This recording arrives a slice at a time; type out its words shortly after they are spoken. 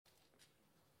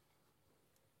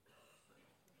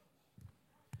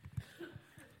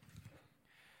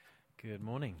Good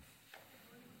morning.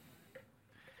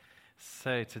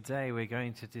 So today we're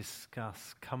going to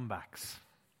discuss comebacks.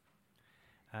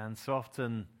 And so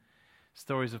often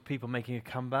stories of people making a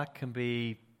comeback can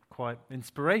be quite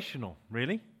inspirational,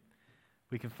 really.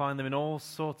 We can find them in all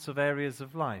sorts of areas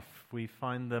of life. We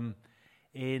find them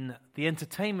in the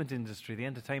entertainment industry. The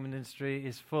entertainment industry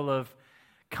is full of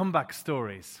comeback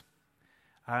stories.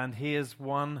 And here's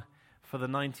one for the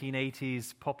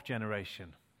 1980s pop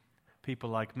generation, people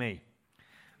like me.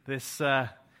 This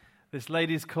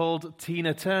lady's called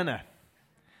Tina Turner,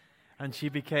 and she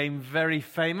became very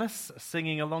famous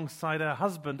singing alongside her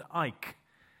husband Ike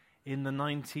in the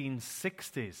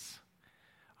 1960s.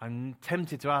 I'm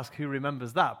tempted to ask who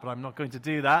remembers that, but I'm not going to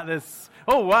do that. There's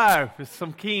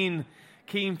some keen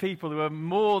people who are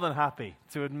more than happy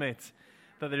to admit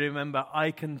that they remember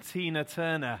Ike and Tina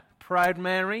Turner. Proud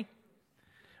Mary,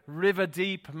 River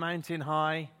Deep, Mountain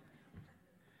High.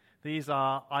 These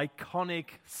are iconic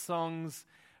songs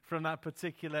from that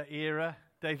particular era.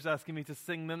 Dave's asking me to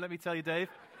sing them. Let me tell you, Dave,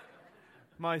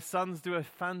 my sons do a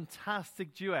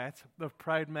fantastic duet of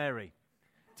Proud Mary.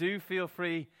 Do feel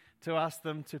free to ask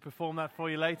them to perform that for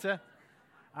you later,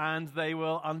 and they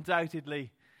will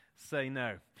undoubtedly say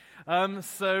no. And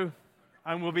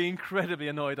we'll be incredibly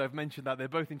annoyed I've mentioned that. They're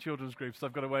both in children's groups, so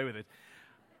I've got away with it.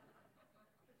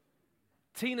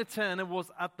 Tina Turner was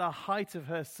at the height of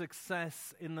her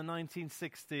success in the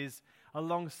 1960s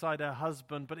alongside her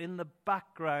husband, but in the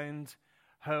background,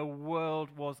 her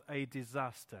world was a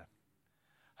disaster.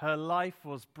 Her life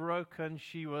was broken.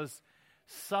 She was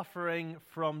suffering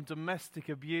from domestic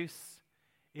abuse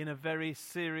in a very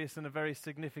serious and a very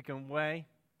significant way.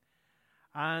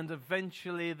 And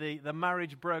eventually the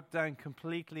marriage broke down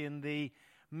completely in the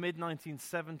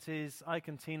mid-1970s. Ike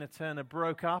and Tina Turner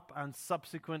broke up and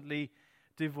subsequently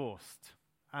divorced,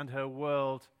 and her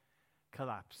world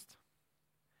collapsed.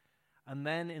 And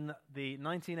then in the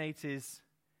 1980s,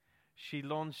 she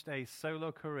launched a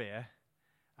solo career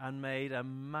and made a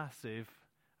massive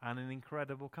and an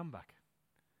incredible comeback.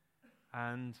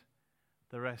 And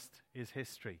the rest is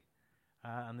history.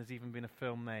 And there's even been a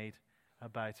film made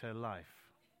about her life.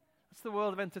 That's the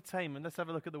world of entertainment. Let's have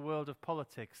a look at the world of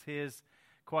politics. Here's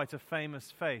quite a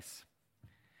famous face.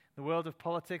 The world of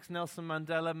politics, Nelson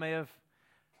Mandela may have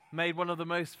made one of the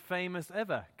most famous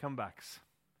ever comebacks.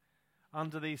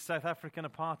 Under the South African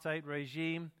apartheid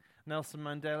regime, Nelson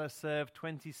Mandela served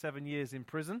 27 years in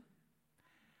prison,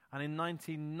 and in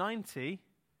 1990,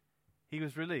 he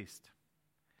was released.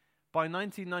 By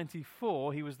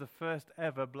 1994, he was the first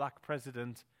ever black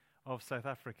president of South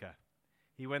Africa.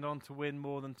 He went on to win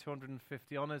more than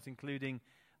 250 honors, including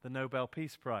the Nobel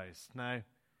Peace Prize. Now,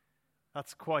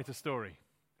 that's quite a story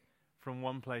from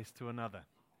one place to another.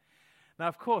 Now,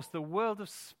 of course, the world of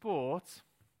sport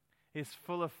is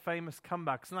full of famous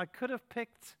comebacks, and I could have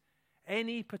picked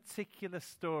any particular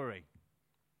story.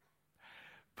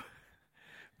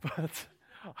 But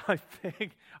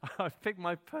I've picked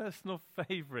my personal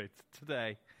favorite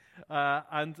today.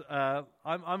 I'm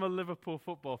a Liverpool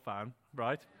football fan,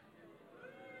 right?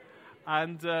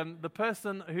 And the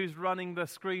person who's running the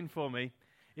screen for me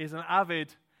is an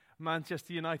avid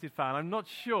Manchester United fan. I'm not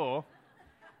sure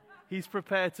he's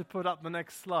prepared to put up the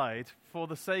next slide. For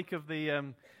the sake of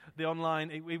the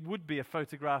online, it would be a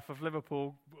photograph of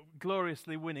Liverpool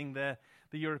gloriously winning the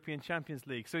European Champions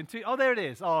League. So there it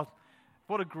is. Oh,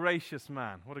 what a gracious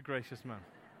man. What a gracious man.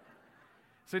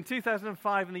 So in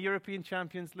 2005, in the European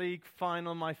Champions League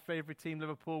final, my favorite team,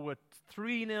 Liverpool, were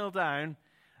 3-0 down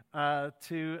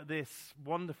to this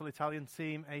wonderful Italian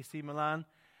team, AC Milan,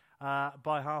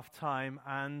 by half-time.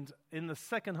 And in the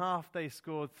second half, they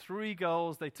scored 3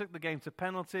 goals. They took the game to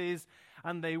penalties,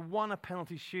 and they won a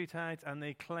penalty shootout, and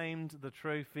they claimed the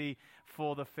trophy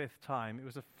for the 5th time. It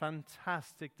was a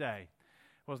fantastic day,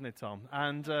 wasn't it, Tom?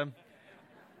 And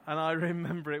I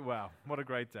remember it well. What a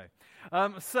great day.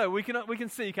 So we can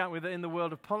see, can't we, that in the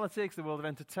world of politics, the world of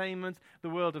entertainment, the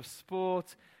world of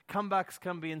sport, comebacks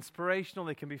can be inspirational,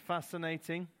 they can be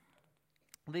fascinating.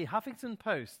 The Huffington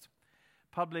Post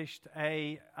published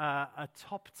a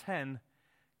top 10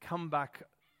 comeback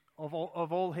of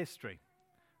all history.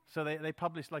 So they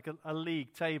published like a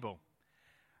league table.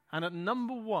 And at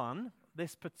number 1,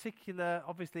 this particular,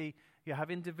 obviously you have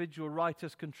individual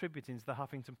writers contributing to the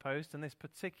Huffington Post, and this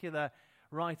particular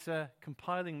writer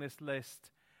compiling this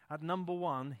list, at number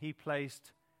 1 he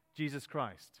placed Jesus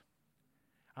Christ.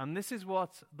 And this is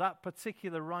what that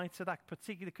particular writer, that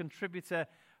particular contributor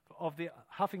of the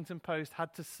Huffington Post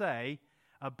had to say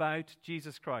about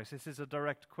Jesus Christ. This is a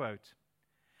direct quote.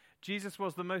 Jesus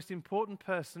was the most important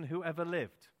person who ever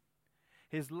lived.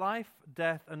 His life,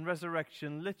 death, and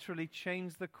resurrection literally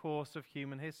changed the course of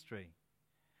human history.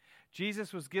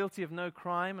 Jesus was guilty of no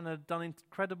crime and had done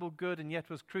incredible good, and yet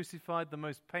was crucified the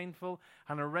most painful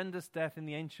and horrendous death in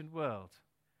the ancient world.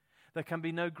 There can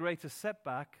be no greater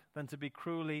setback than to be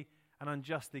cruelly and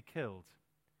unjustly killed.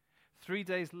 3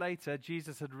 days later,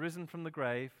 Jesus had risen from the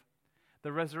grave.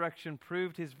 The resurrection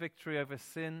proved his victory over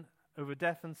sin, over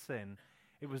death and sin.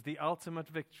 It was the ultimate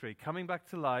victory. Coming back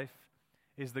to life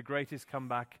is the greatest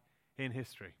comeback in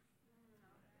history.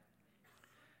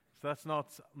 So that's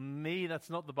not me,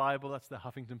 that's not the Bible, that's the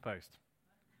Huffington Post.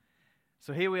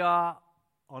 So here we are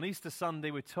on Easter Sunday,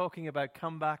 we're talking about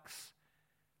comebacks.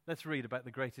 Let's read about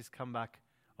the greatest comeback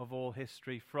of all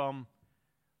history from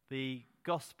the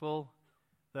gospel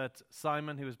that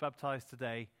Simon, who was baptized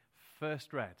today,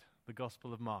 first read, the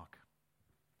Gospel of Mark.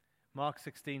 Mark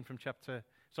 16 from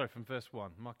verse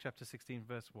 1. Mark chapter 16,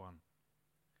 verse 1.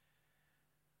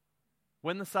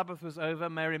 When the Sabbath was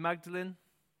over, Mary Magdalene,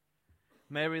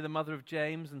 Mary the mother of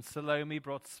James, and Salome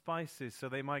brought spices so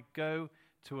they might go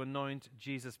to anoint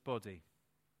Jesus' body.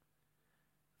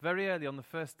 Very early on the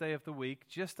first day of the week,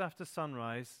 just after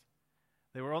sunrise,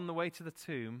 they were on the way to the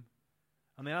tomb,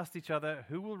 and they asked each other,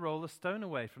 "Who will roll the stone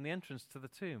away from the entrance to the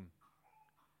tomb?"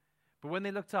 But when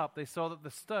they looked up, they saw that the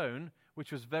stone,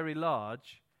 which was very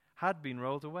large, had been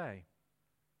rolled away.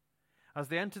 As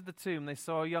they entered the tomb, they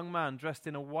saw a young man dressed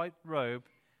in a white robe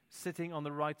sitting on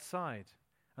the right side,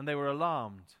 and they were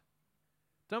alarmed.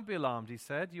 "Don't be alarmed," he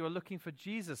said. "You are looking for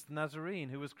Jesus the Nazarene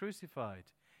who was crucified.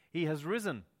 He has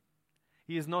risen.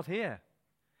 He is not here.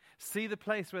 See the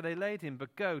place where they laid him,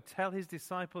 but go, tell his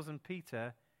disciples and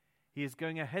Peter, he is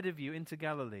going ahead of you into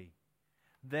Galilee.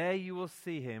 There you will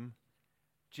see him,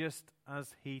 just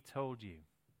as he told you."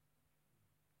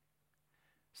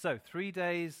 So, 3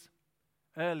 days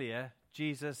earlier,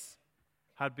 Jesus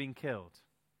had been killed.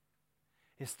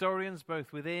 Historians,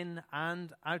 both within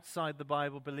and outside the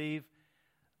Bible, believe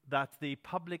that the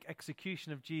public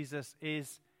execution of Jesus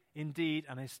is indeed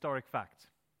an historic fact.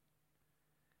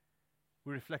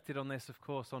 We reflected on this, of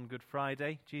course, on Good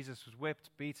Friday. Jesus was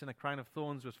whipped, beaten, a crown of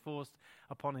thorns was forced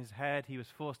upon his head. He was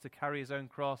forced to carry his own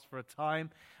cross for a time,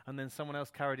 and then someone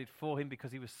else carried it for him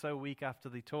because he was so weak after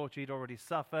the torture he'd already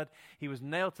suffered. He was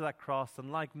nailed to that cross,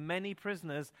 and like many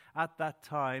prisoners at that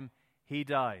time, he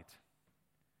died.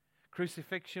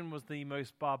 Crucifixion was the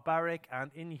most barbaric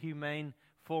and inhumane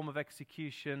form of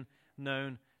execution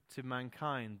known to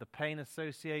mankind. The pain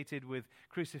associated with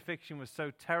crucifixion was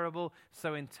so terrible,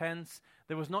 so intense,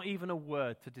 there was not even a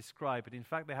word to describe it. In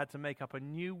fact, they had to make up a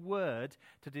new word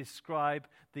to describe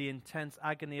the intense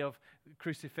agony of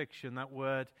crucifixion. That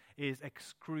word is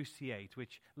excruciate,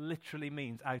 which literally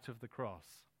means out of the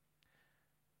cross.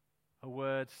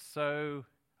 A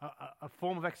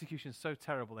form of execution so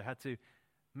terrible, they had to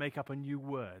make up a new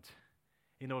word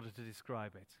in order to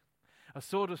describe it. A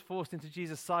sword was forced into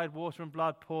Jesus' side, water and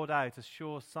blood poured out, a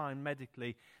sure sign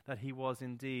medically that he was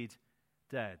indeed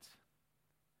dead.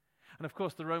 And of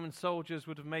course, the Roman soldiers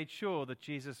would have made sure that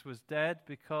Jesus was dead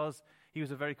because he was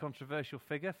a very controversial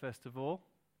figure, first of all.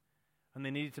 And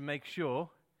they needed to make sure,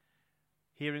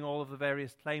 hearing all of the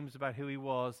various claims about who he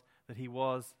was, that he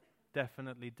was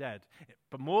definitely dead.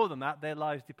 But more than that, their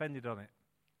lives depended on it.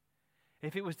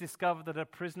 If it was discovered that a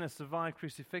prisoner survived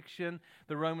crucifixion,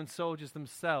 the Roman soldiers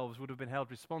themselves would have been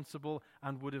held responsible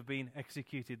and would have been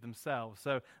executed themselves.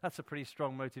 So that's a pretty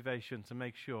strong motivation to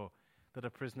make sure that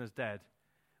a prisoner's dead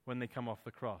when they come off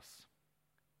the cross.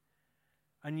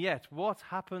 And yet, what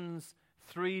happens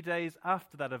 3 days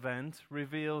after that event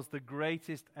reveals the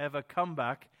greatest ever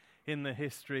comeback in the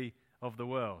history of the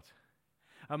world.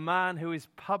 A man who is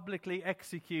publicly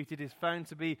executed is found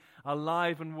to be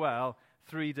alive and well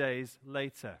 3 days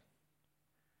later.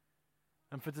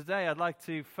 And for today, I'd like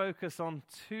to focus on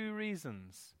 2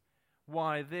 reasons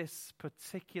why this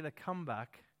particular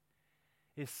comeback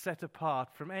is set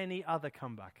apart from any other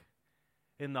comeback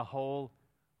in the whole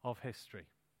of history.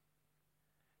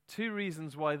 2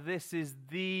 reasons why this is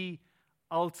the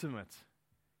ultimate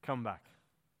comeback.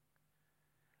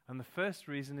 And the first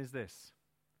reason is this: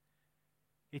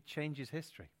 it changes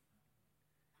history.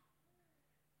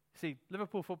 See,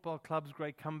 Liverpool Football Club's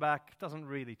great comeback doesn't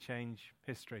really change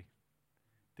history.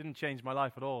 Didn't change my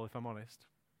life at all, if I'm honest.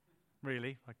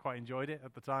 Really, I quite enjoyed it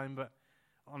at the time, but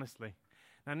honestly.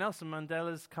 Now, Nelson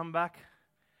Mandela's comeback,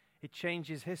 it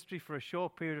changes history for a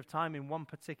short period of time in one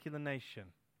particular nation.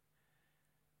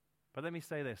 But let me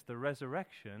say this, the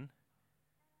resurrection,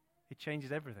 it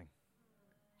changes everything.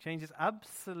 It changes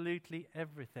absolutely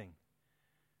everything.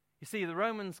 You see, the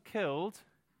Romans killed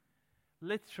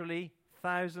literally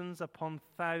thousands upon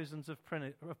thousands of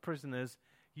prisoners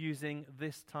using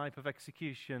this type of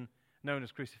execution known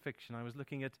as crucifixion. I was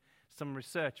looking at some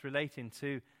research relating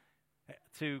to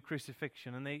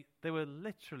crucifixion, and they were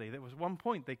literally, there was one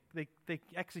point, they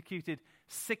executed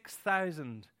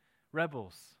 6,000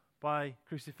 rebels by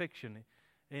crucifixion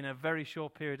in a very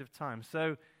short period of time.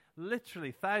 So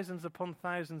literally thousands upon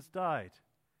thousands died.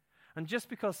 And just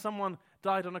because someone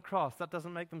died on a cross, that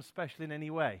doesn't make them special in any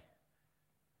way.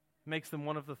 It makes them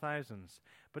one of the thousands.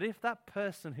 But if that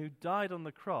person who died on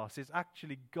the cross is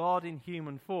actually God in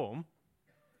human form,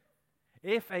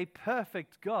 if a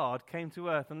perfect God came to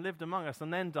earth and lived among us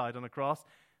and then died on a cross,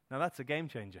 now that's a game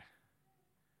changer.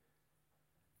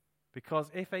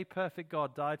 Because if a perfect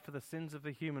God died for the sins of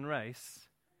the human race,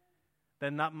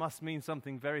 then that must mean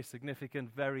something very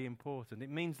significant, very important. It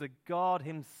means that God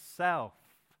himself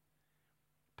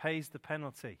pays the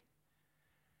penalty,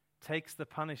 takes the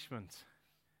punishment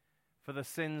for the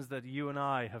sins that you and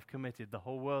I have committed, the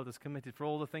whole world has committed, for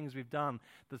all the things we've done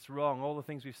that's wrong, all the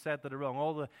things we've said that are wrong,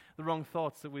 all the wrong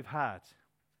thoughts that we've had.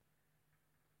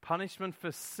 Punishment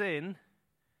for sin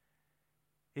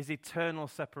is eternal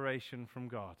separation from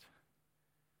God.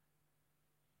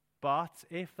 But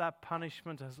if that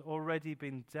punishment has already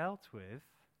been dealt with,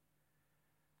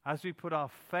 as we put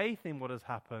our faith in what has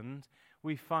happened,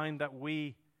 we find that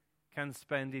we can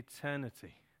spend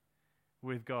eternity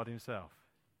with God himself.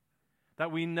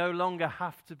 That we no longer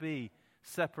have to be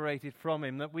separated from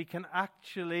him, that we can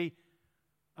actually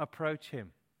approach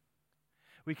him.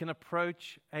 We can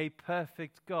approach a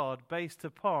perfect God based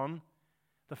upon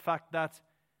the fact that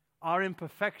our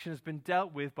imperfection has been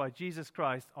dealt with by Jesus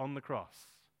Christ on the cross.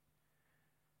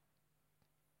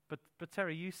 But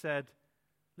Terry, you said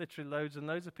literally loads and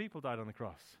loads of people died on the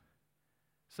cross.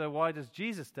 So why does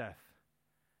Jesus' death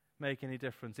make any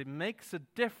difference? It makes a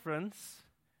difference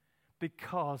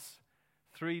because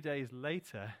 3 days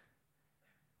later,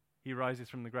 he rises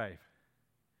from the grave.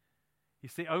 You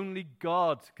see, only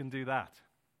God can do that.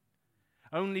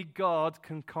 Only God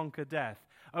can conquer death.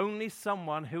 Only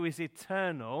someone who is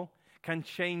eternal can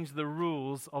change the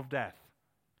rules of death.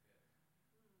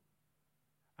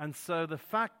 And so the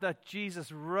fact that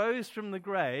Jesus rose from the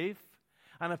grave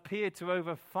and appeared to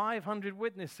over 500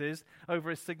 witnesses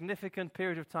over a significant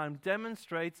period of time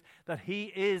demonstrates that he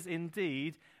is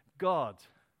indeed God.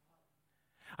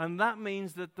 And that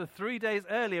means that the 3 days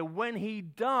earlier, when he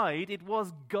died, it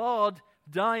was God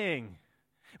dying.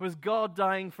 It was God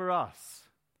dying for us.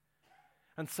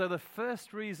 And so the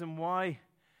first reason why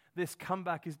this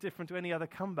comeback is different to any other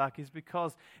comeback is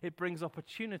because it brings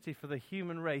opportunity for the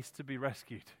human race to be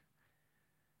rescued.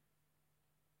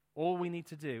 All we need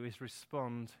to do is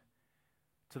respond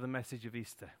to the message of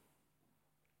Easter.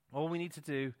 All we need to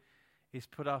do is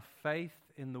put our faith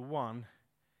in the one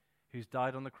who's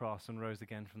died on the cross and rose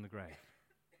again from the grave.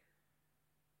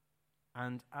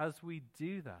 And as we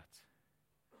do that,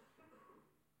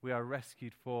 we are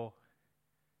rescued for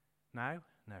now?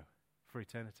 No, for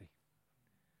eternity.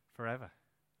 Forever.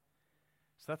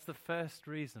 So that's the first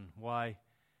reason why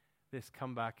this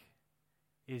comeback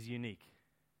is unique.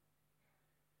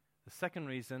 The second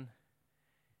reason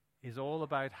is all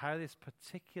about how this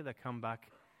particular comeback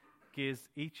gives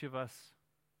each of us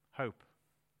hope.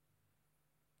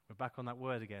 We're back on that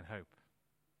word again, hope.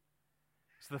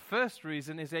 So the first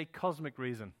reason is a cosmic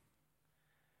reason.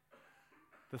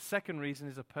 The second reason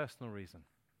is a personal reason.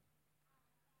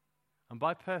 And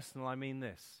by personal, I mean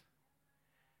this.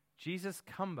 Jesus'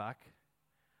 comeback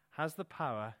has the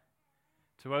power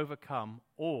to overcome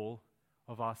all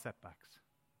of our setbacks.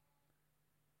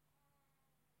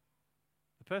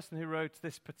 The person who wrote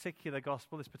this particular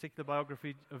gospel, this particular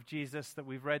biography of Jesus that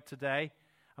we've read today,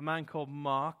 a man called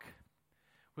Mark,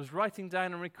 was writing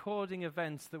down and recording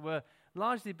events that were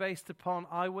largely based upon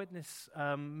eyewitness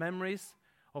memories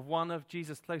of one of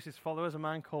Jesus' closest followers, a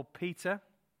man called Peter.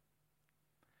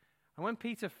 And when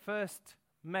Peter first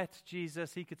met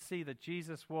Jesus, he could see that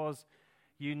Jesus was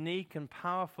unique and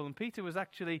powerful. And Peter was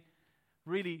actually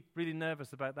really, really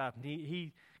nervous about that. And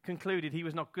he concluded he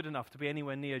was not good enough to be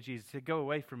anywhere near Jesus. He said, "Go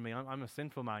away from me. I'm a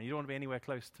sinful man. You don't want to be anywhere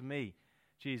close to me,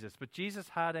 Jesus." But Jesus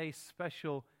had a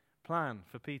special plan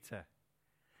for Peter.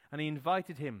 And he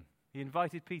invited him. He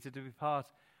invited Peter to be part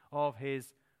of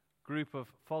his group of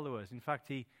followers. In fact,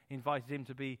 he invited him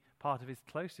to be part of his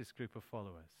closest group of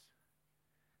followers.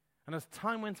 And as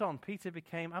time went on, Peter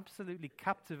became absolutely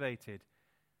captivated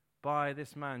by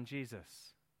this man,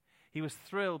 Jesus. He was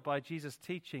thrilled by Jesus'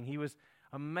 teaching. He was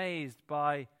amazed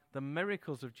by the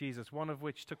miracles of Jesus, one of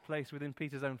which took place within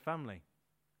Peter's own family.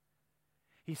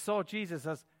 He saw Jesus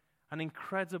as an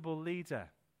incredible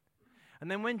leader. And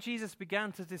then when Jesus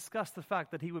began to discuss the fact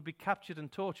that he would be captured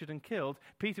and tortured and killed,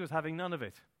 Peter was having none of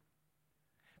it.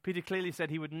 Peter clearly said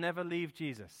he would never leave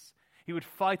Jesus. He would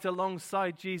fight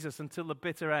alongside Jesus until the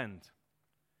bitter end.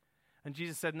 And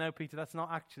Jesus said, no, Peter, that's not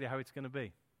actually how it's going to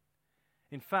be.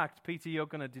 In fact, Peter, you're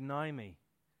going to deny me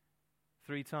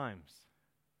 3 times.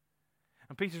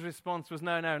 And Peter's response was,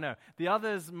 no. The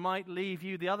others might leave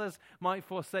you, the others might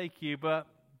forsake you, but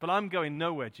I'm going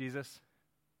nowhere, Jesus.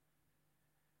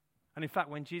 And in fact,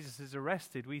 when Jesus is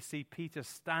arrested, we see Peter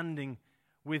standing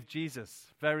with Jesus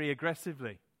very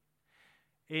aggressively.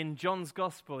 In John's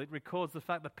Gospel, it records the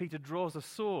fact that Peter draws a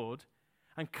sword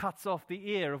and cuts off the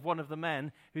ear of one of the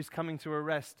men who's coming to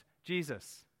arrest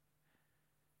Jesus.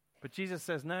 But Jesus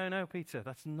says, no, Peter,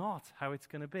 that's not how it's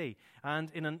going to be.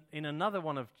 And in another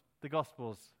one of the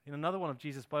Gospels, in another one of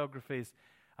Jesus' biographies,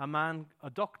 a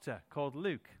doctor called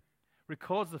Luke,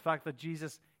 records the fact that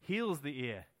Jesus heals the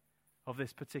ear of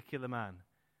this particular man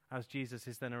as Jesus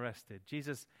is then arrested.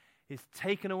 Jesus is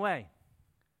taken away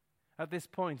at this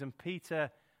point, and Peter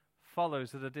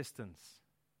follows at a distance.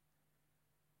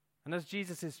 And as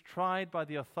Jesus is tried by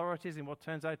the authorities in what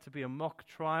turns out to be a mock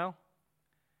trial,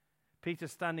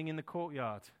 Peter's standing in the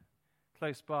courtyard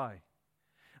close by.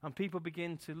 And people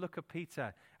begin to look at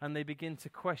Peter, and they begin to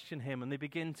question him, and they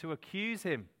begin to accuse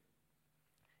him.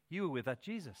 You were with that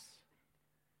Jesus.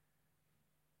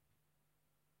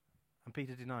 And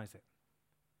Peter denies it.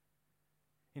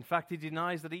 In fact, he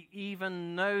denies that he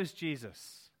even knows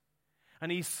Jesus.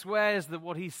 And he swears that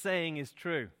what he's saying is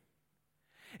true.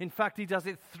 In fact, he does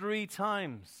it 3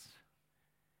 times.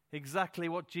 Exactly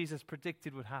what Jesus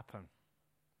predicted would happen.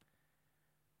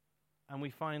 And we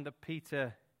find that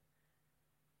Peter,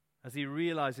 as he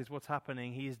realizes what's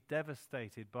happening, he is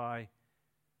devastated by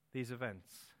these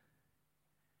events.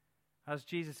 As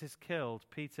Jesus is killed,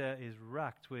 Peter is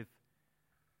racked with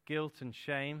guilt and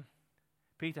shame.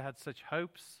 Peter had such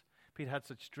hopes. Peter had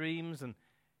such dreams, and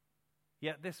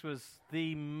yet this was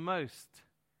the most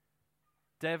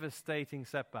devastating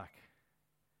setback.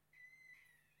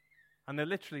 And there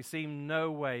literally seemed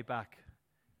no way back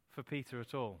for Peter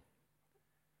at all.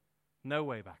 No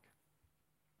way back.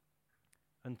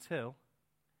 Until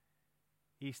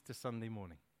Easter Sunday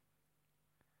morning.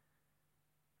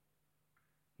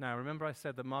 Now, remember I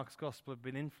said that Mark's Gospel had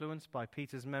been influenced by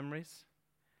Peter's memories?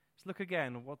 Let's look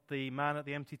again at what the man at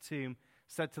the empty tomb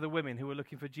said to the women who were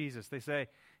looking for Jesus.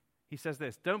 He says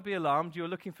this, "Don't be alarmed, you are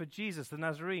looking for Jesus, the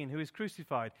Nazarene, who is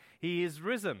crucified. He is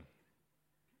risen.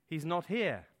 He's not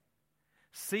here.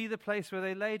 See the place where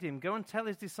they laid him. Go and tell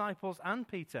his disciples and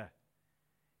Peter.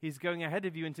 He's going ahead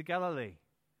of you into Galilee.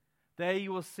 There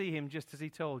you will see him just as he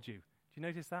told you." Do you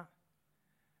notice that?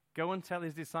 Go and tell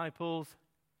his disciples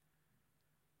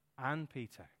and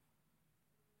Peter.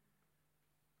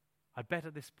 I bet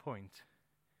at this point,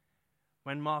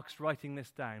 when Mark's writing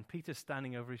this down, Peter's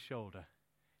standing over his shoulder,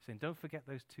 saying, don't forget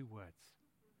those 2 words.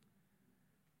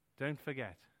 Don't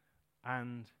forget,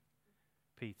 and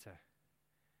Peter.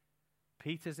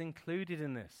 Peter's included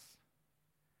in this.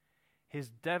 His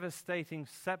devastating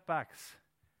setbacks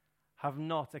have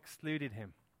not excluded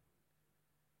him.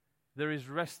 There is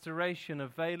restoration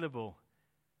available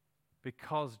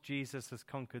because Jesus has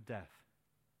conquered death.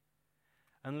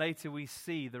 And later we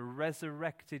see the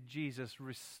resurrected Jesus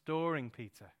restoring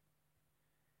Peter.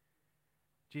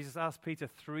 Jesus asked Peter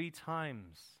 3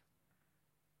 times,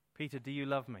 "Peter, do you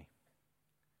love me?"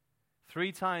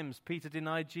 3 times Peter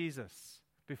denied Jesus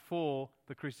before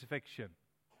the crucifixion.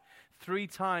 3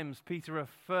 times Peter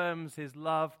affirms his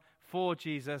love for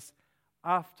Jesus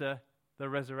after the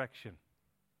resurrection.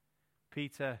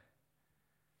 Peter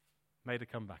made a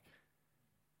comeback.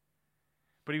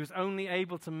 But he was only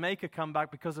able to make a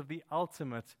comeback because of the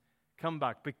ultimate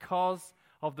comeback, because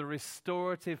of the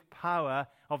restorative power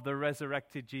of the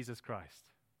resurrected Jesus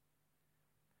Christ.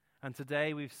 And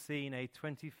today we've seen a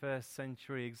 21st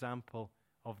century example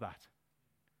of that.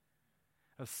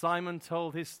 As Simon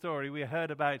told his story, we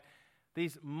heard about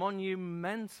these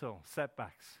monumental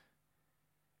setbacks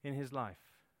in his life.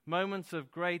 Moments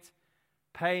of great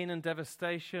pain and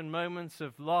devastation, moments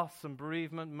of loss and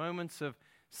bereavement, moments of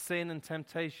sin and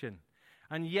temptation.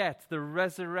 And yet the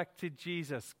resurrected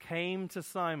Jesus came to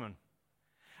Simon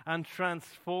and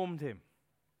transformed him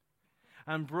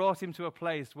and brought him to a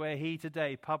place where he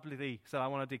today publicly said, I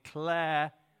want to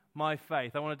declare my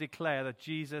faith. I want to declare that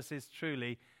Jesus is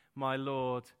truly my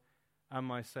Lord and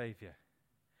my Savior.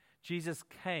 Jesus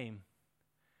came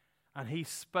and he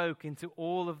spoke into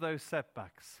all of those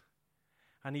setbacks,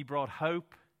 and he brought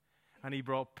hope, and he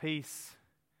brought peace,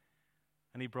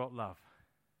 and he brought love,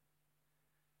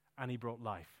 and he brought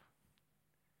life.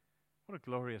 What a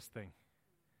glorious thing.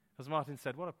 As Martin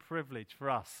said, what a privilege for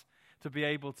us to be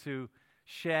able to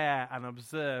share and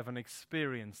observe and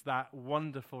experience that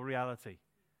wonderful reality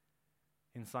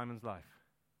in Simon's life.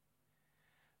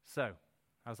 So,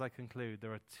 as I conclude,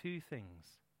 there are two things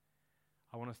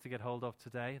I want us to get hold of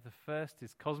today. The first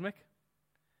is cosmic.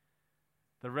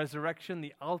 The resurrection,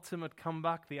 the ultimate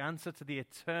comeback, the answer to the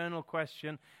eternal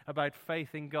question about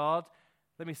faith in God.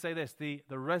 Let me say this, the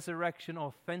resurrection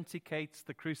authenticates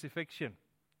the crucifixion.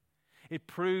 It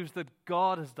proves that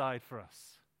God has died for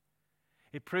us.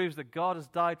 It proves that God has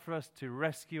died for us to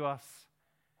rescue us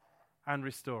and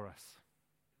restore us.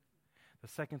 The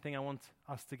second thing I want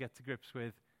us to get to grips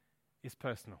with is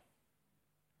personal.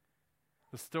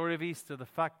 The story of Easter, the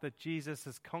fact that Jesus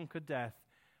has conquered death,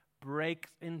 breaks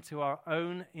into our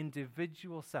own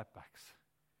individual setbacks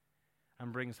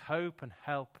and brings hope and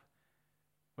help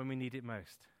when we need it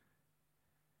most.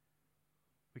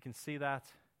 We can see that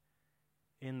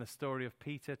in the story of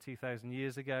Peter 2,000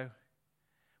 years ago.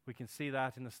 We can see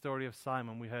that in the story of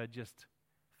Simon we heard just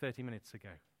 30 minutes ago.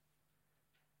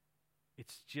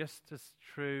 It's just as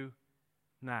true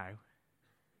now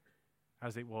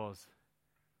as it was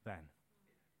then.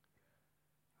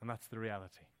 And that's the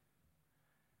reality.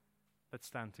 Let's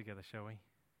stand together, shall we?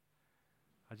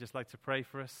 I'd just like to pray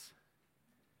for us.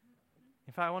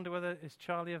 In fact, I wonder whether is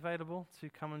Charlie available to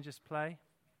come and just play?